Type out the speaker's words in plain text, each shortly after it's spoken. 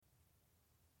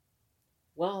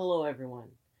Well, hello everyone.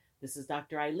 This is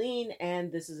Dr. Eileen,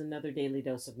 and this is another daily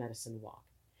dose of medicine walk.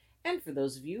 And for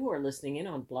those of you who are listening in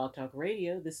on Blog Talk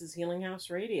Radio, this is Healing House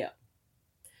Radio.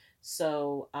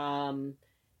 So,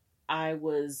 I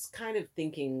was kind of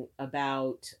thinking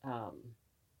about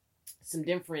some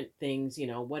different things.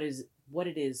 What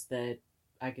it is that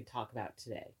I could talk about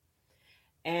today.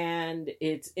 And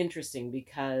it's interesting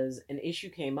because an issue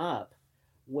came up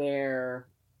where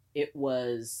it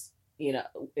was,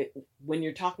 when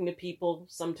you're talking to people,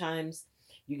 sometimes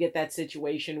you get that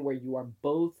situation where you are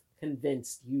both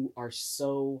convinced you are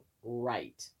so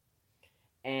right.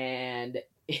 And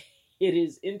it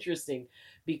is interesting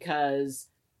because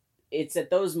it's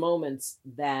at those moments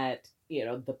that,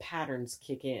 the patterns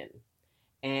kick in.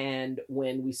 And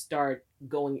when we start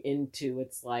going into,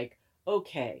 it's like,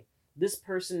 okay, this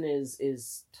person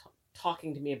is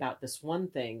talking to me about this one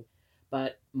thing,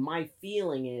 but my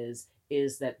feeling is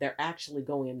that they're actually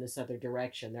going in this other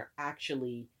direction. They're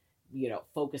actually,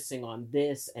 focusing on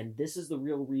this, and this is the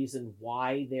real reason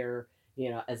why they're,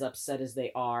 as upset as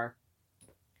they are.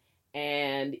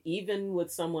 And even with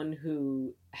someone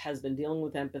who has been dealing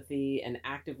with empathy and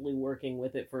actively working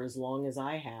with it for as long as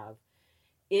I have,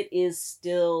 it is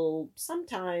still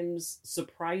sometimes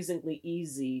surprisingly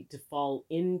easy to fall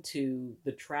into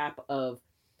the trap of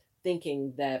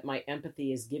thinking that my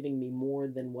empathy is giving me more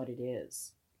than what it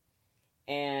is.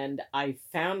 And I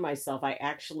found myself, I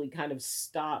actually kind of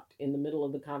stopped in the middle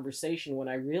of the conversation when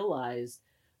I realized,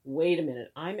 wait a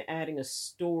minute, I'm adding a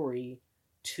story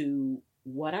to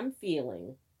what I'm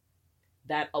feeling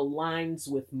that aligns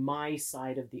with my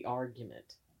side of the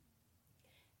argument.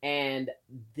 And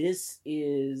this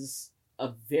is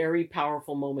a very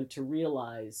powerful moment to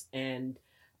realize. And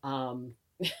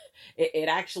it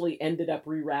actually ended up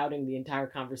rerouting the entire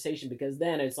conversation, because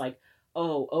then it's like,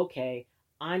 oh, okay,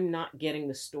 I'm not getting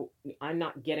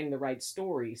the right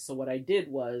story. So what I did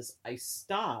was I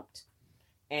stopped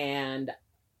and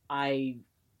I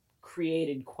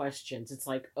created questions. It's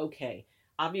like, okay,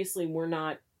 obviously we're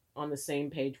not on the same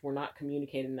page. We're not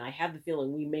communicating. And I have the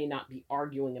feeling we may not be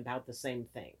arguing about the same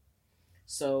thing.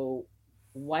 So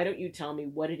why don't you tell me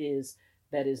what it is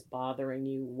that is bothering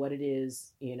you, what it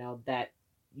is, that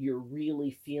you're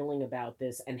really feeling about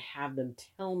this, and have them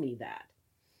tell me that.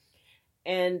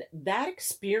 And that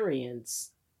experience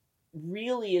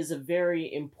really is a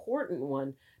very important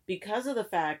one because of the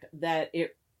fact that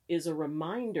it is a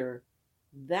reminder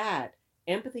that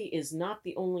empathy is not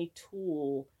the only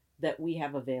tool that we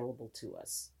have available to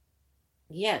us.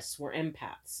 Yes, we're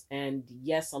empaths, and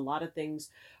yes, a lot of things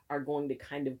are going to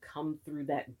kind of come through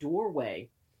that doorway.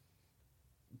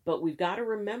 But we've got to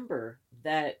remember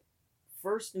that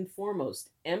first and foremost,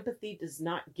 empathy does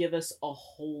not give us a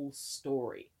whole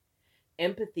story.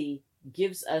 Empathy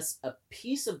gives us a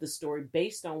piece of the story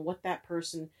based on what that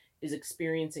person is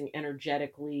experiencing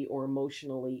energetically or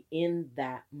emotionally in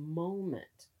that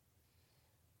moment.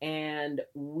 And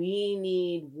we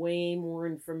need way more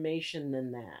information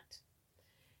than that.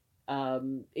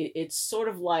 It's sort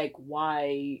of like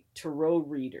why tarot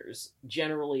readers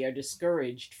generally are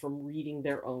discouraged from reading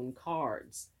their own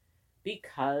cards.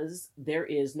 Because there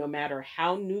is, no matter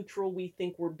how neutral we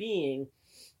think we're being,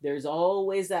 there's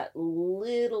always that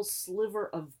little sliver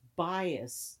of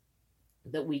bias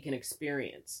that we can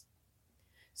experience.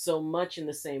 So much in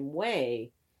the same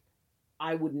way,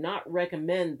 I would not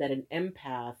recommend that an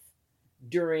empath,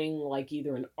 during like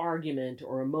either an argument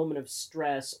or a moment of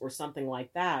stress or something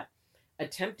like that,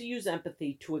 attempt to use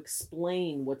empathy to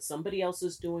explain what somebody else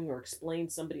is doing or explain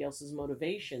somebody else's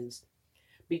motivations,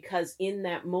 because in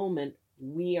that moment,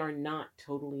 we are not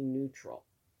totally neutral.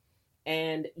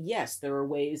 And yes, there are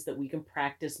ways that we can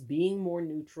practice being more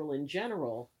neutral in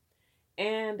general.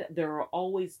 And there are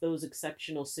always those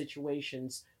exceptional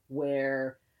situations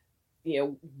where,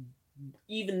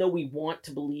 even though we want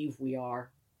to believe we are,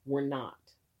 we're not.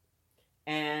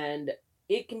 And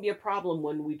it can be a problem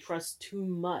when we trust too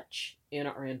much in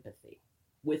our empathy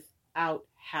without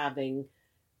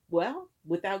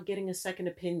getting a second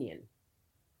opinion.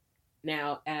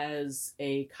 Now, as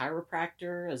a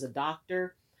chiropractor, as a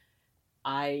doctor,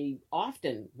 I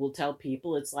often will tell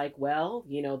people, it's like, well,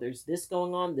 there's this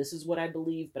going on. This is what I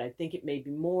believe, but I think it may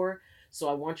be more. So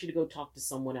I want you to go talk to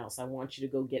someone else. I want you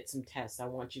to go get some tests. I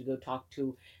want you to go talk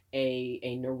to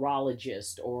a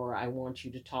neurologist, or I want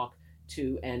you to talk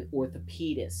to an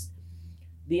orthopedist.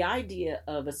 The idea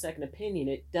of a second opinion,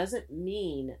 it doesn't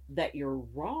mean that you're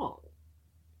wrong.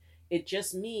 It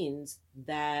just means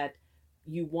that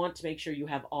you want to make sure you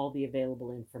have all the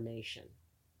available information.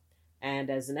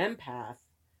 And as an empath,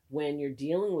 when you're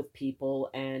dealing with people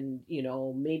and,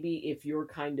 maybe if you're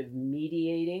kind of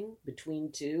mediating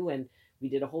between two, and We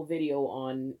did a whole video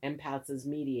on empaths as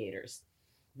mediators,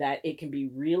 that it can be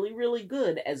really, really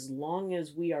good as long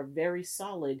as we are very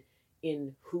solid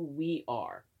in who we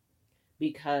are.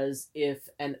 Because if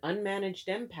an unmanaged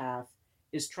empath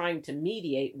is trying to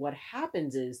mediate, what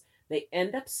happens is they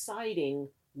end up siding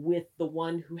with the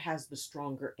one who has the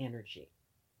stronger energy.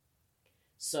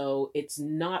 So it's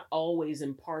not always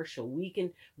impartial. We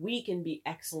can be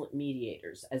excellent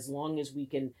mediators as long as we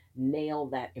can nail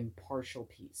that impartial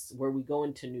piece where we go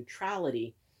into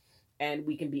neutrality, and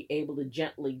we can be able to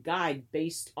gently guide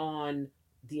based on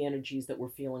the energies that we're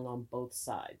feeling on both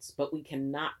sides. But we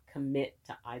cannot commit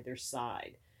to either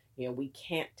side. We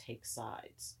can't take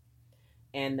sides.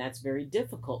 And that's very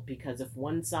difficult, because if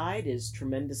one side is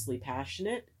tremendously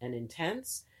passionate and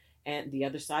intense and the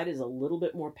other side is a little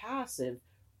bit more passive,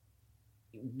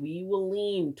 we will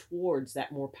lean towards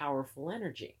that more powerful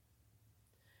energy.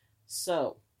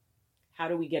 So, how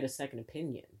do we get a second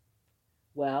opinion?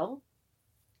 Well,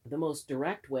 the most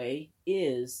direct way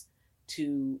is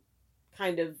to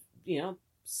kind of,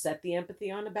 set the empathy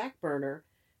on a back burner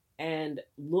and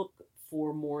look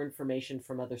for more information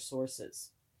from other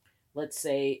sources. Let's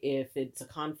say if it's a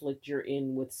conflict you're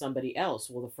in with somebody else,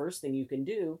 well, the first thing you can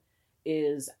do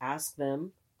is ask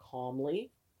them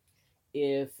calmly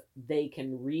if they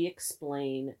can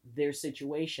re-explain their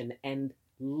situation, and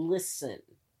listen,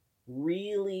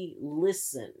 really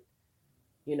listen.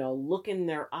 Look in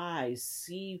their eyes,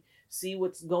 see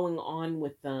what's going on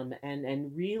with them,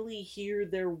 and really hear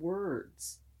their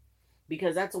words.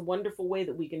 Because that's a wonderful way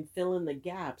that we can fill in the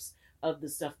gaps of the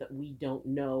stuff that we don't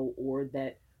know, or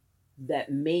that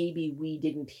maybe we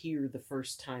didn't hear the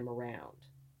first time around.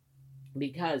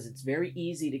 Because it's very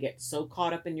easy to get so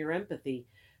caught up in your empathy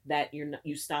that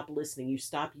you stop listening, you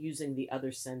stop using the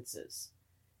other senses.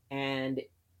 And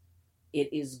it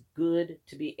is good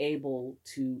to be able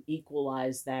to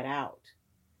equalize that out.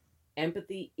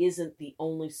 Empathy isn't the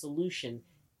only solution,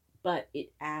 but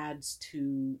it adds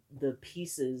to the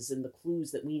pieces and the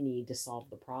clues that we need to solve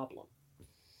the problem.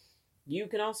 You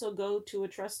can also go to a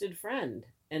trusted friend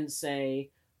and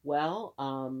say, well,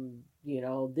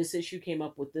 this issue came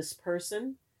up with this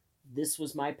person. This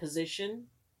was my position.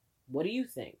 What do you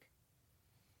think?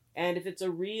 And if it's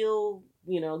a real,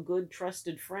 good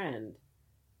trusted friend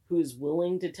who is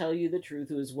willing to tell you the truth,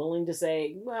 who is willing to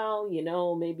say, well,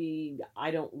 maybe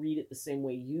I don't read it the same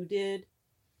way you did.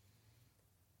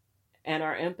 And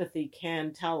our empathy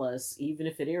can tell us, even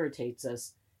if it irritates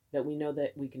us, that we know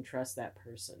that we can trust that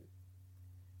person.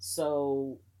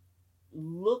 So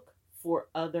look for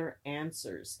other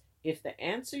answers. If the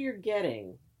answer you're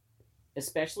getting,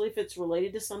 especially if it's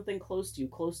related to something close to you,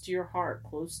 close to your heart,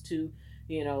 close to,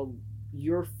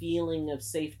 your feeling of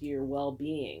safety or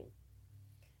well-being,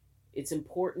 it's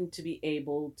important to be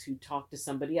able to talk to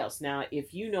somebody else. Now,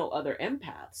 if you know other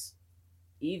empaths,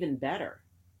 even better,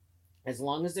 as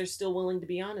long as they're still willing to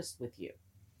be honest with you.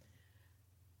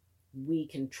 We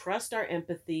can trust our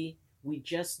empathy. We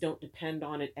just don't depend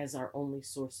on it as our only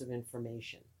source of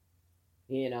information.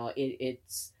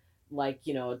 It's like,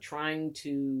 trying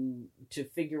to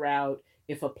figure out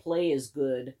if a play is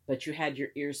good, but you had your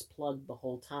ears plugged the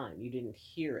whole time. You didn't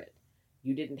hear it.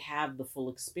 You didn't have the full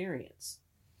experience.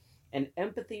 And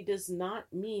empathy does not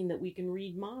mean that we can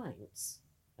read minds.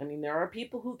 I mean, there are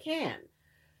people who can.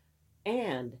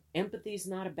 And empathy is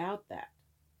not about that.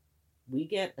 We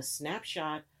get a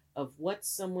snapshot of what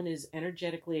someone is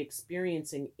energetically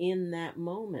experiencing in that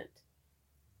moment.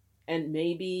 And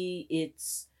maybe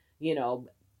it's,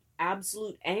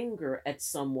 absolute anger at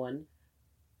someone,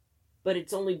 but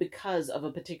it's only because of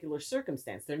a particular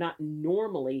circumstance. They're not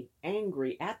normally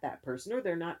angry at that person, or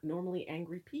they're not normally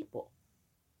angry people.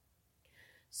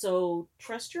 So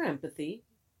trust your empathy.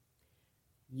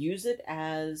 Use it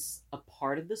as a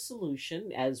part of the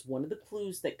solution, as one of the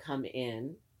clues that come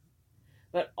in.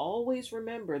 But always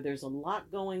remember, there's a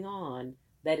lot going on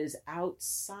that is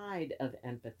outside of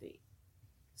empathy.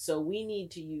 So we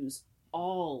need to use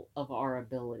all of our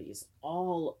abilities,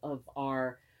 all of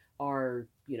our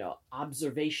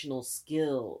observational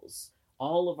skills,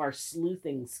 all of our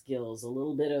sleuthing skills, a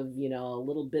little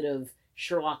bit of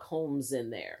Sherlock Holmes in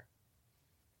there.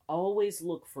 Always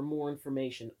look for more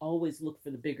information. Always look for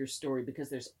the bigger story, because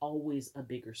there's always a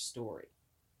bigger story.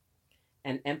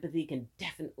 And empathy can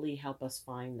definitely help us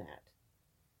find that.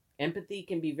 Empathy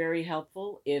can be very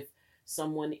helpful if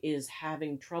someone is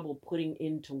having trouble putting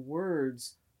into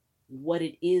words what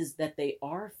it is that they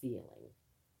are feeling.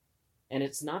 And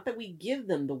it's not that we give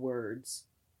them the words.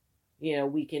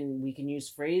 We can use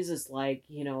phrases like,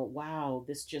 wow,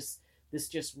 this just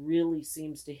really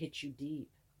seems to hit you deep.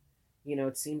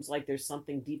 It seems like there's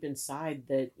something deep inside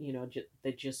that,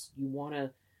 that just you want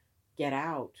to get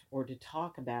out or to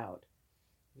talk about.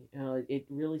 It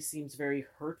really seems very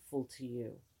hurtful to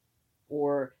you.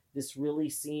 Or this really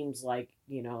seems like,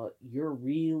 you're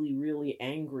really, really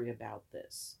angry about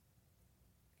this.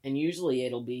 And usually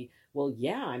it'll be, well,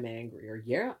 yeah, I'm angry, or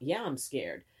yeah, I'm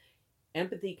scared.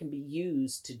 Empathy can be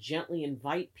used to gently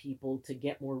invite people to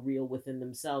get more real within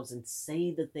themselves and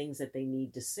say the things that they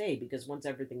need to say, because once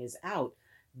everything is out,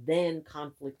 then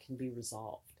conflict can be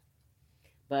resolved.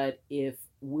 But if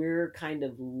we're kind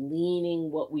of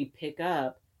leaning what we pick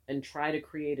up and try to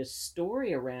create a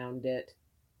story around it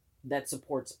that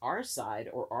supports our side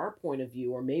or our point of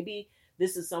view, or maybe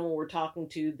this is someone we're talking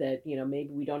to that,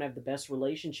 maybe we don't have the best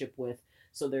relationship with,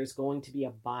 so there's going to be a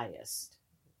bias.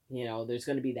 There's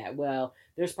going to be that, well,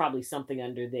 there's probably something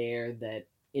under there that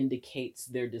indicates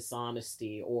their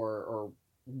dishonesty or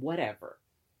whatever.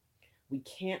 We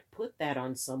can't put that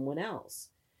on someone else.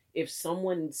 If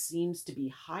someone seems to be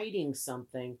hiding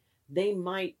something, they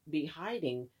might be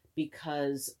hiding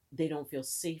because they don't feel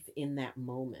safe in that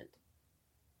moment.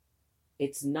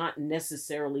 It's not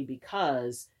necessarily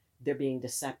because they're being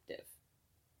deceptive.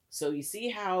 So you see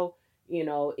how,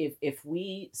 if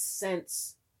we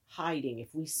sense hiding, if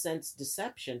we sense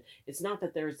deception, it's not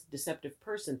that there's a deceptive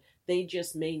person. They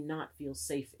just may not feel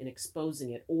safe in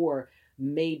exposing it. Or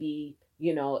maybe,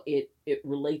 it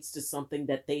relates to something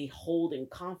that they hold in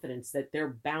confidence, that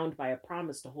they're bound by a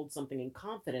promise to hold something in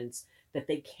confidence that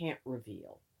they can't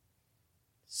reveal.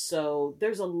 So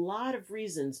there's a lot of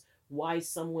reasons why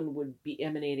someone would be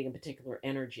emanating a particular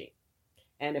energy.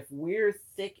 And if we're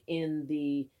thick in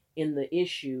the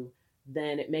issue,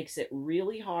 then it makes it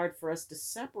really hard for us to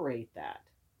separate that.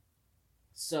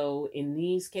 So in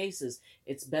these cases,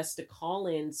 it's best to call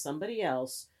in somebody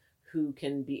else who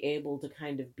can be able to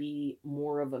kind of be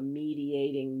more of a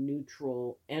mediating,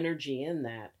 neutral energy in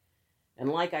that. And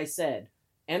like I said,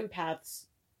 empaths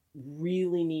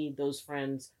really need those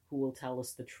friends who will tell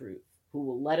us the truth, who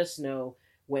will let us know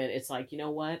when it's like, you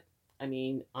know what? I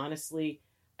mean, honestly,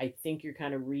 I think you're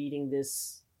kind of reading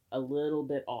this a little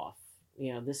bit off.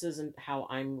 This isn't how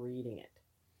I'm reading it.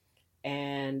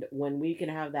 And when we can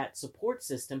have that support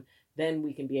system, then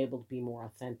we can be able to be more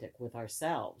authentic with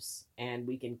ourselves. And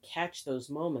we can catch those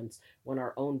moments when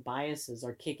our own biases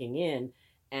are kicking in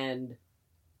and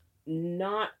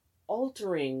not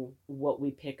altering what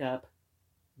we pick up,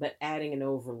 but adding an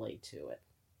overlay to it.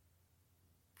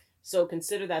 So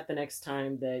consider that the next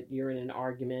time that you're in an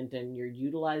argument and you're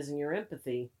utilizing your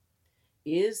empathy.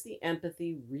 Is the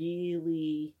empathy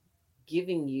really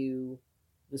giving you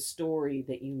the story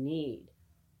that you need?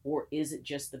 Or is it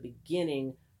just the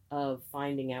beginning of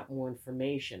finding out more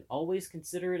information? Always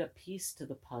consider it a piece to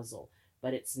the puzzle,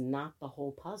 but it's not the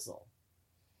whole puzzle.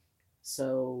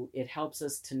 So it helps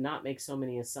us to not make so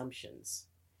many assumptions.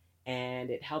 And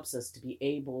it helps us to be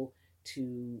able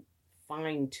to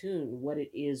fine-tune what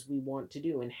it is we want to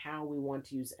do and how we want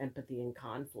to use empathy in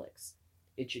conflicts.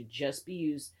 It should just be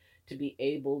used to be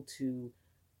able to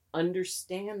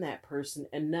understand that person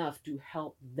enough to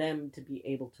help them to be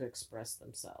able to express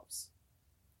themselves.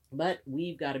 But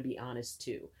we've got to be honest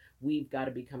too. We've got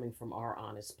to be coming from our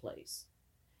honest place.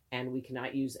 And we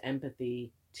cannot use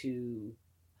empathy to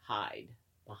hide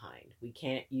behind. We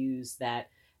can't use that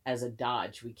as a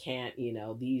dodge. We can't,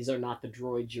 these are not the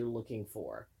droids you're looking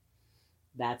for.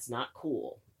 That's not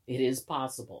cool. It is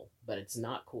possible, but it's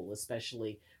not cool,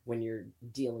 especially when you're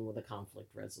dealing with a conflict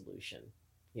resolution.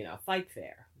 Fight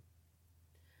fair.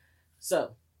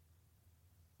 So,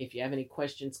 if you have any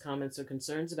questions, comments, or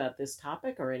concerns about this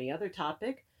topic or any other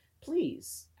topic,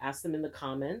 please ask them in the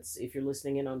comments. If you're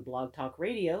listening in on Blog Talk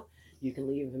Radio, you can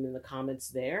leave them in the comments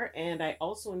there. And I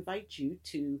also invite you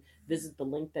to visit the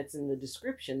link that's in the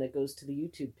description that goes to the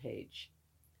YouTube page.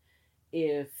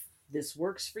 If this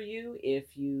works for you,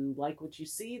 if you like what you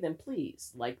see, then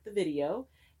please like the video.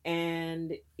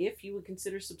 And if you would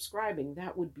consider subscribing,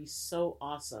 that would be so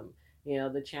awesome.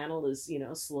 The channel is,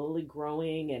 slowly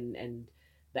growing and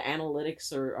the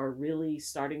analytics are really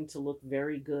starting to look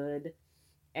very good.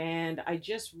 And I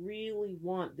just really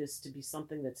want this to be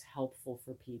something that's helpful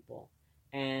for people.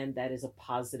 And that is a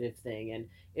positive thing. And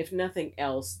if nothing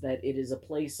else, that it is a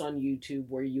place on YouTube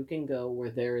where you can go where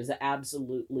there is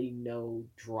absolutely no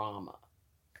drama.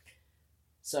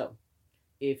 So,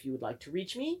 if you would like to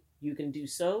reach me, you can do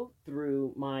so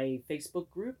through my Facebook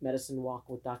group, Medicine Walk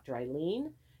with Dr.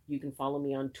 Eileen. You can follow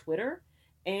me on Twitter,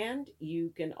 and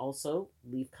you can also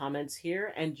leave comments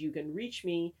here, and you can reach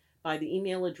me by the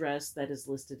email address that is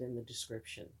listed in the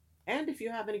description. And if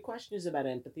you have any questions about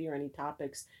empathy or any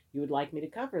topics you would like me to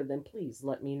cover, then please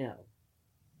let me know.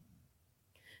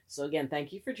 So, again,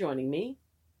 thank you for joining me.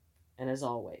 And as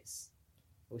always,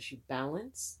 I wish you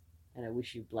balance and I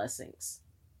wish you blessings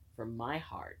from my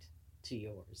heart to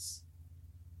yours.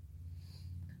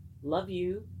 Love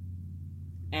you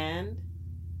and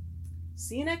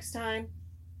see you next time.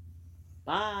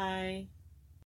 Bye.